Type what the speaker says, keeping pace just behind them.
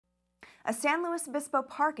A San Luis Obispo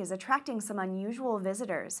park is attracting some unusual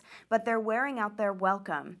visitors, but they're wearing out their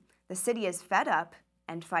welcome. The city is fed up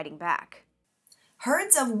and fighting back.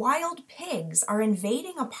 Herds of wild pigs are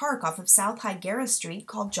invading a park off of South Higuera Street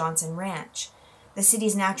called Johnson Ranch. The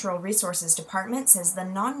city's Natural Resources Department says the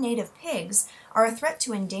non-native pigs are a threat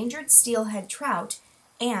to endangered steelhead trout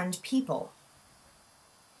and people.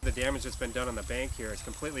 The damage that's been done on the bank here is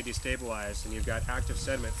completely destabilized, and you've got active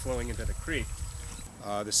sediment flowing into the creek.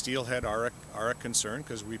 The steelhead are a concern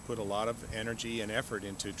because we put a lot of energy and effort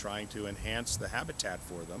into trying to enhance the habitat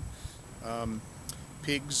for them.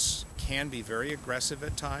 Pigs can be very aggressive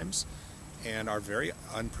at times and are very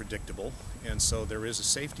unpredictable, and so there is a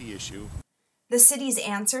safety issue. The city's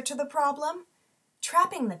answer to the problem?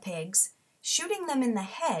 Trapping the pigs, shooting them in the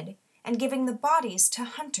head, and giving the bodies to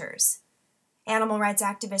hunters. Animal rights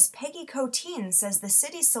activist Peggy Coteen says the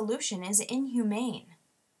city's solution is inhumane.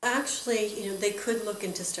 Actually, they could look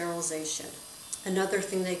into sterilization. Another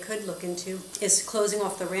thing they could look into is closing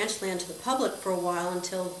off the ranch land to the public for a while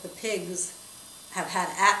until the pigs have had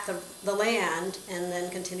at the land and then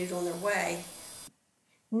continued on their way.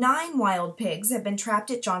 9 wild pigs have been trapped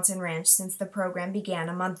at Johnson Ranch since the program began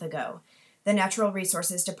a month ago. The Natural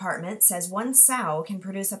Resources Department says one sow can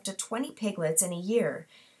produce up to 20 piglets in a year,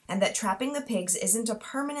 and that trapping the pigs isn't a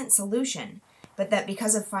permanent solution, but that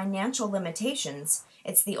because of financial limitations,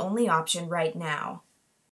 it's the only option right now.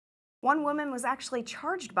 One woman was actually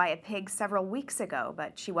charged by a pig several weeks ago,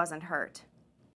 but she wasn't hurt.